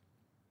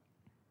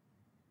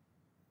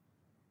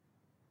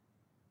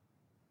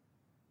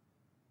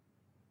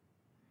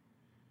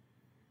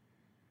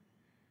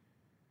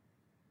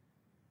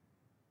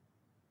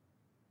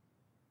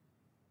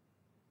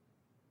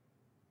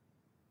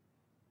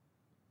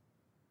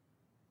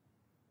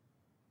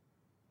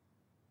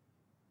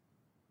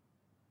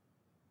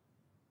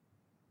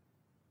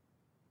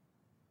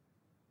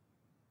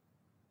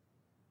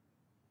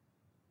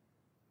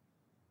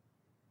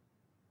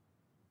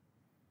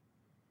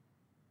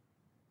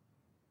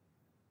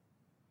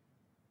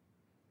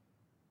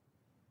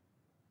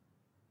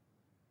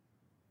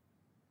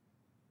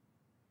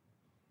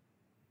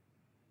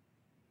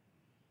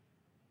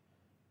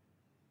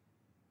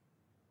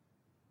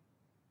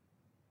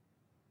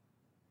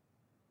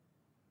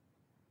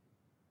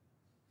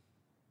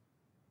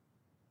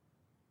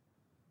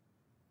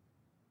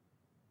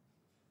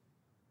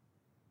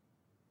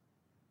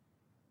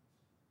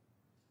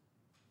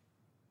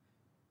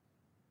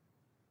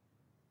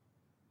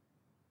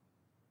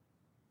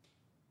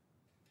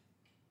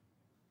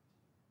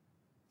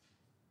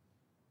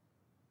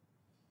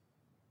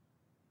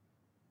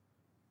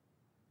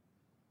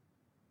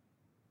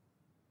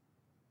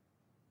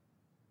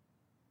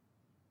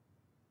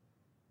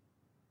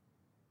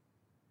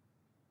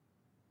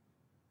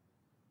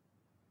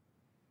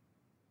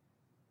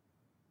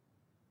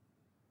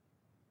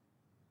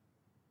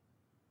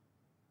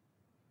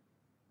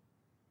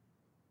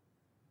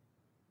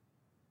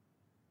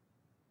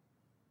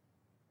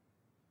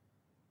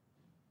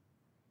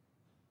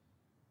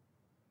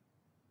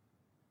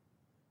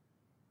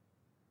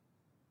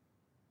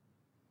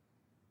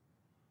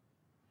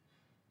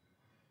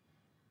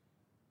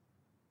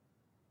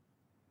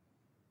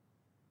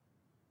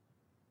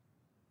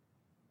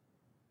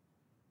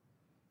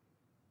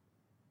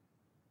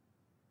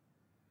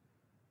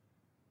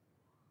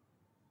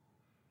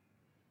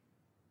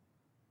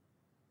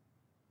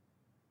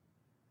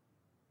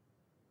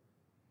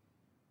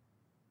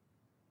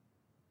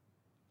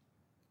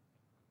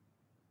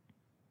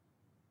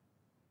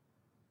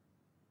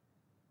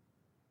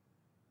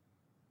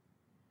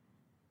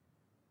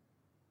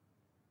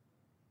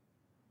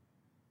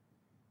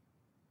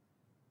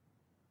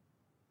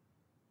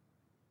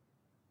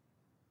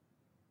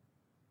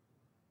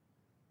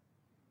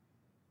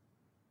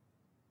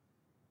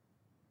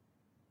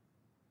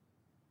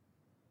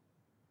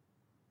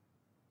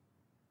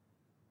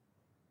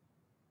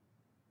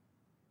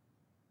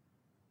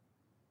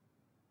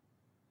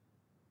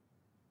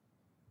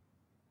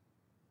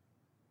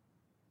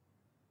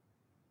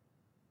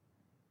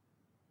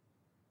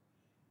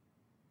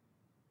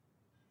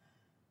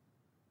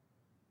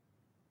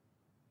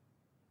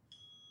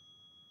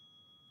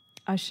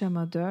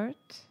 Aşama 4.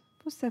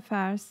 Bu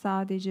sefer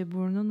sadece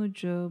burnun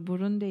ucu,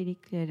 burun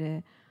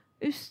delikleri,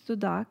 üst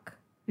dudak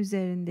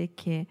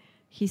üzerindeki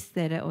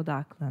hislere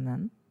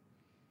odaklanın.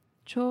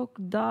 Çok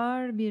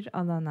dar bir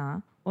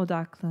alana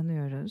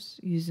odaklanıyoruz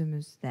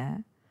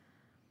yüzümüzde.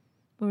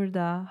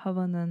 Burada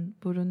havanın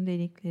burun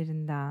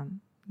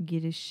deliklerinden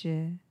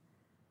girişi,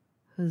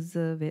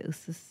 hızı ve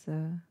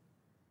ısısı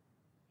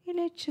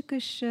ile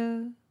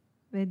çıkışı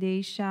ve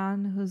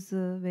değişen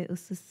hızı ve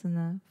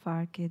ısısını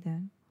fark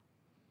edin.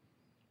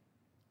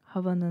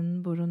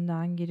 Havanın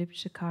burundan girip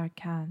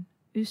çıkarken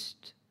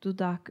üst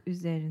dudak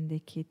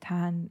üzerindeki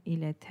ten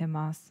ile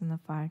temasını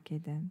fark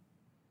edin.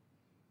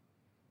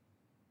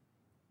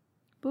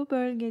 Bu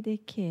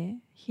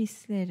bölgedeki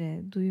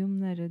hisleri,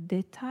 duyumları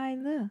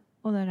detaylı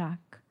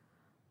olarak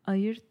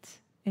ayırt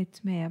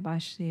etmeye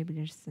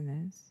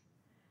başlayabilirsiniz.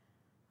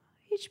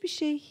 Hiçbir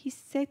şey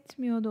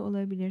hissetmiyor da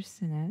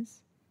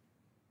olabilirsiniz.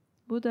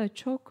 Bu da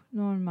çok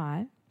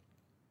normal.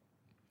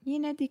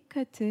 Yine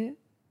dikkati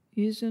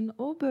yüzün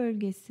o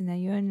bölgesine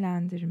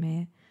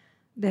yönlendirmeye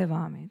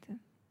devam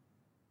edin.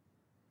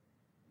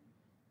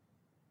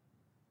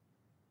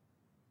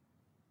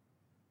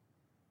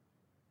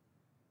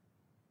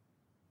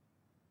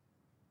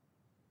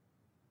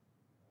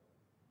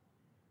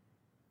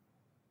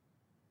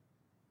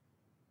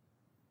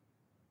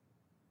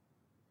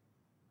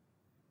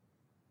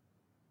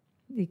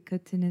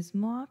 Dikkatiniz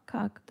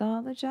muhakkak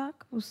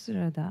dağılacak bu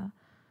sırada.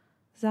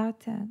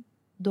 Zaten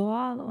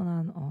doğal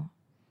olan o.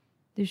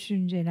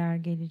 Düşünceler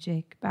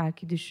gelecek,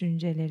 belki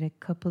düşüncelere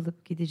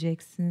kapılıp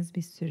gideceksiniz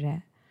bir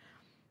süre.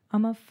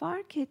 Ama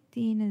fark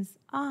ettiğiniz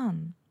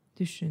an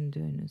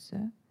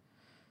düşündüğünüzü,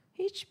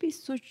 hiçbir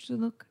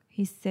suçluluk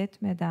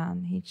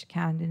hissetmeden, hiç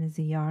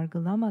kendinizi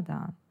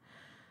yargılamadan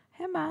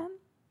hemen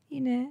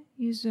yine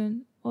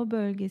yüzün o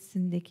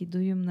bölgesindeki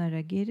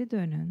duyumlara geri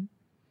dönün.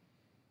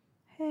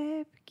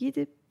 Hep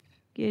gidip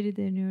geri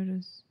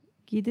dönüyoruz,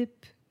 gidip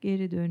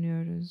geri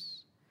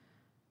dönüyoruz.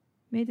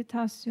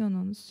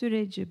 Meditasyonun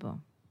süreci bu.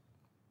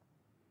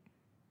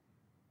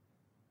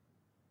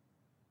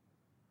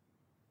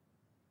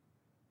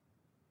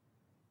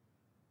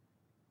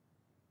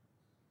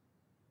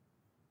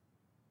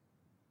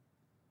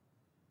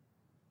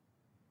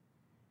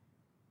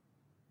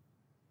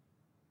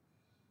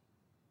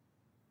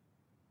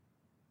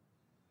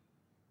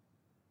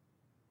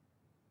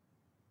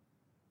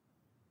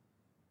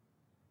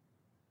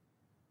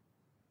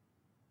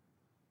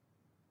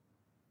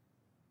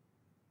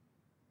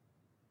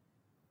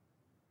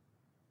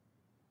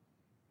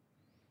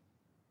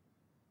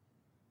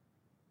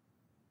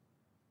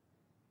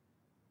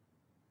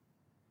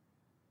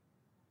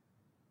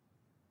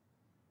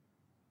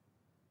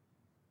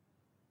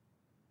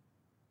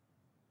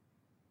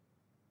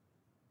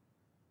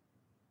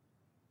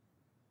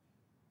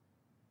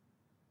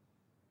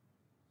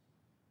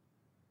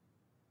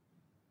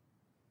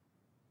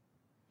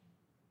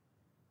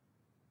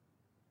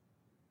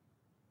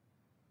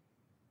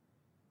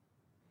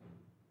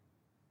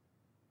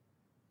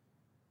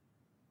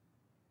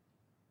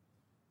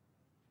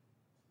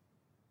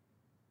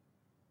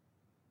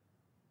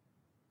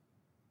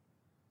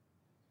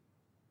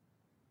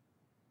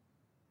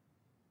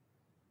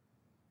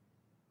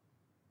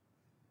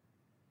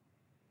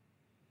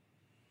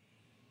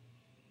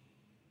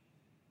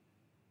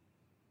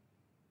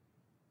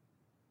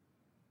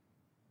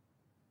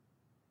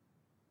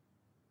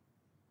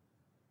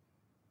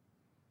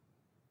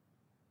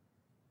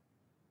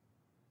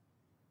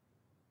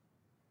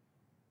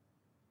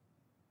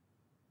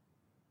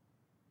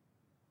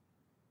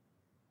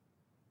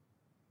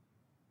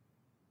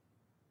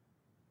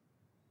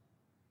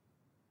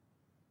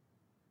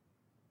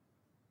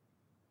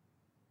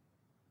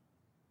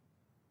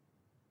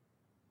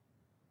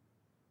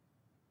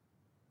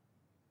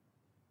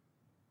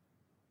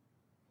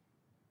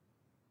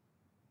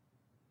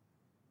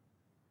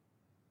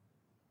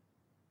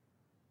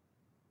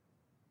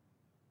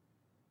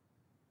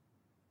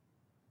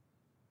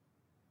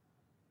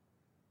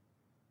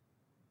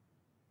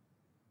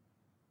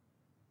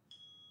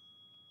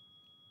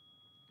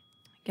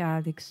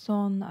 Geldik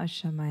son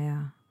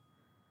aşamaya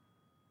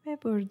ve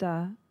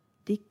burada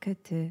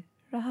dikkati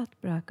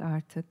rahat bırak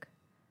artık.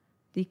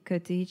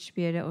 Dikkati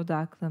hiçbir yere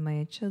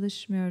odaklamaya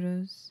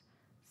çalışmıyoruz.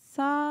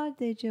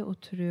 Sadece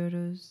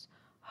oturuyoruz.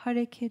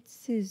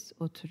 Hareketsiz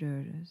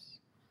oturuyoruz.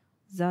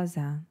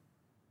 Zazen.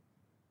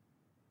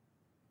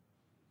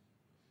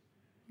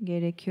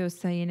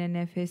 Gerekiyorsa yine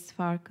nefes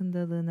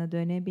farkındalığına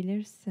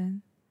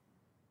dönebilirsin.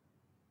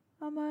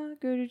 Ama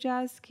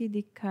göreceğiz ki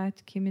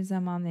dikkat kimi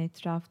zaman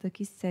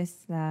etraftaki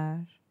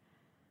sesler,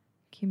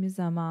 kimi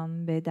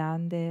zaman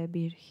bedende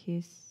bir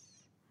his,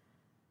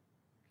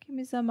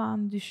 kimi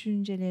zaman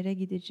düşüncelere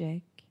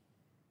gidecek.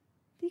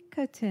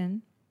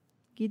 Dikkatin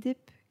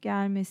gidip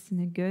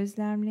gelmesini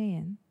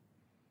gözlemleyin.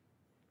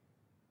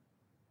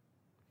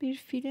 Bir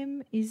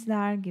film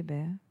izler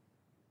gibi.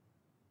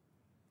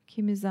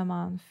 Kimi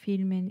zaman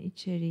filmin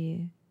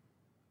içeriği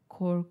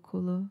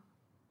korkulu,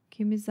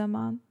 kimi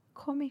zaman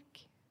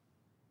komik,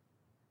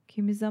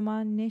 kimi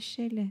zaman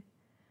neşeli.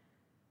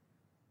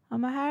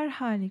 Ama her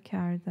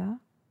halükarda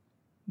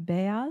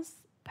beyaz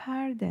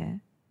perde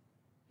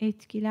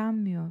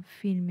etkilenmiyor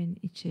filmin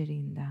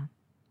içeriğinden.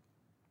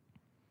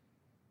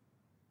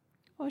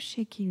 O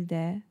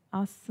şekilde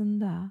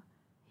aslında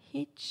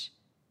hiç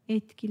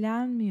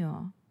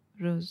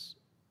etkilenmiyoruz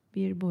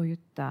bir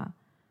boyutta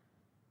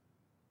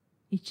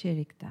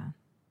içerikten.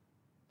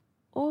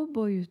 O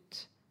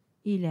boyut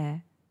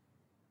ile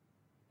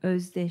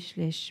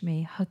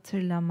özdeşleşmeyi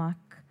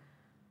hatırlamak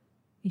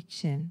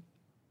için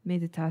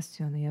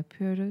meditasyonu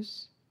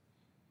yapıyoruz.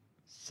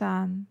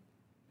 Sen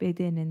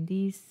bedenin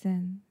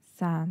değilsin,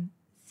 sen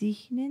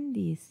zihnin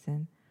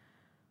değilsin.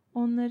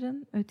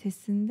 Onların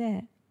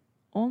ötesinde,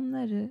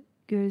 onları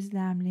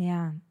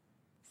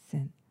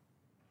gözlemleyensin.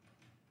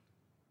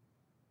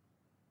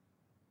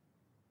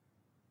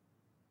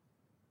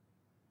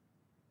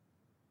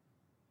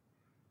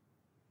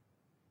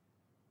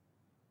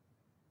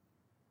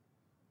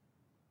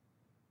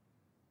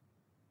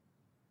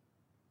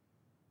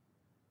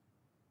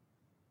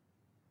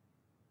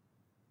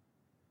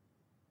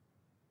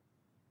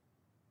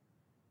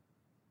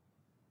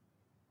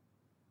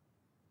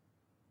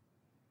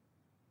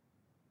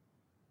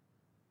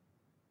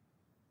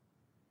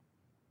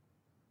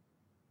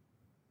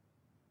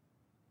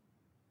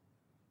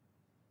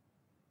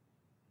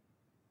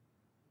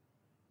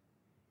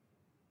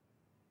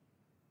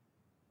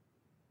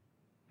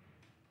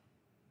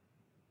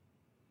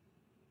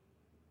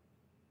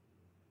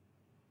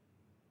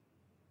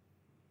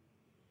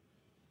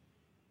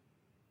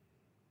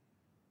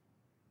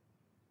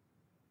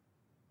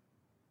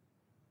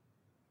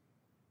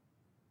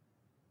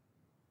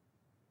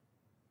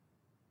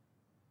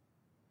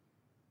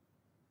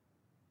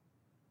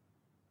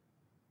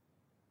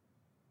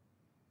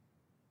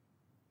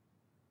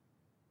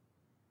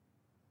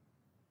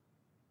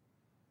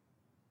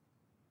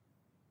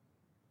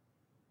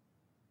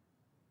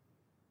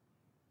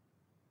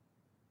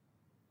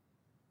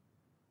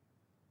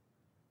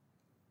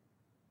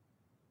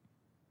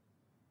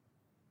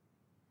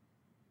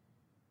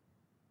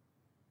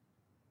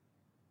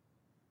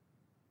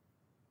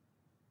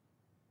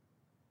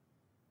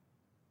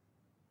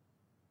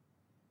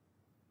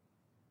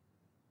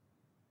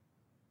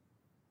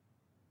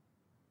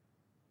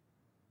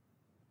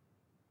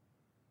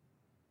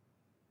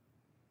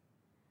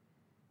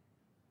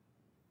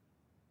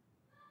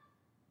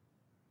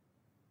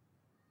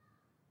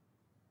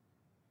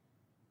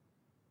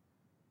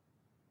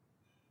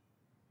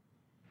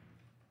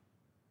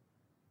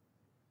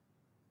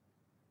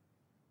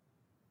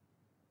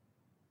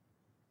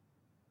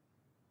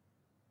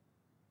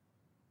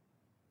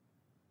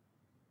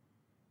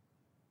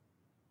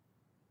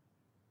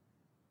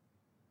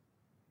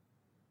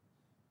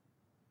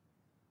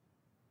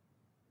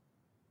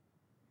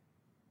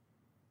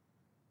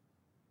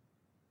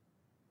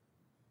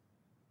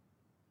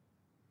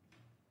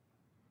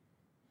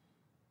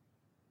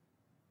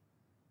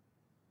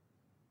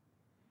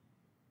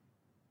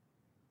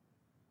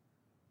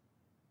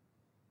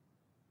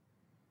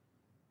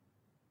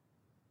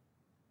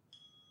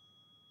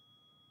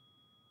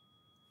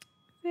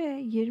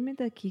 Ve 20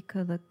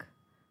 dakikalık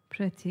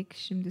pratik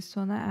şimdi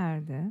sona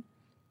erdi.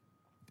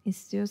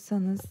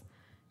 İstiyorsanız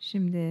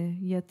şimdi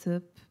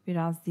yatıp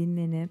biraz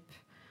dinlenip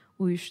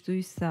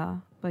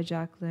uyuştuysa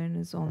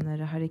bacaklarınız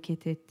onları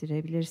hareket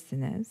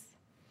ettirebilirsiniz.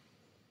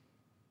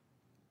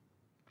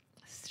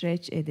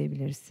 Stretch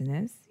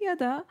edebilirsiniz ya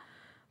da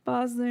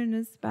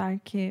bazılarınız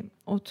belki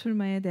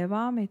oturmaya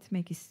devam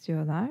etmek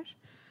istiyorlar.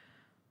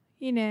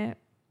 Yine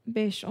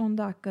 5-10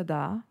 dakika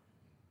daha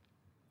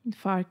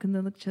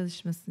farkındalık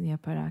çalışmasını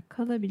yaparak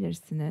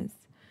kalabilirsiniz.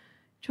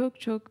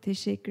 Çok çok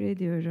teşekkür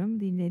ediyorum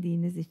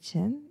dinlediğiniz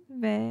için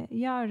ve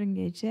yarın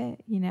gece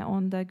yine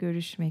 10'da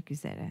görüşmek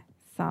üzere.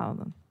 Sağ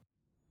olun.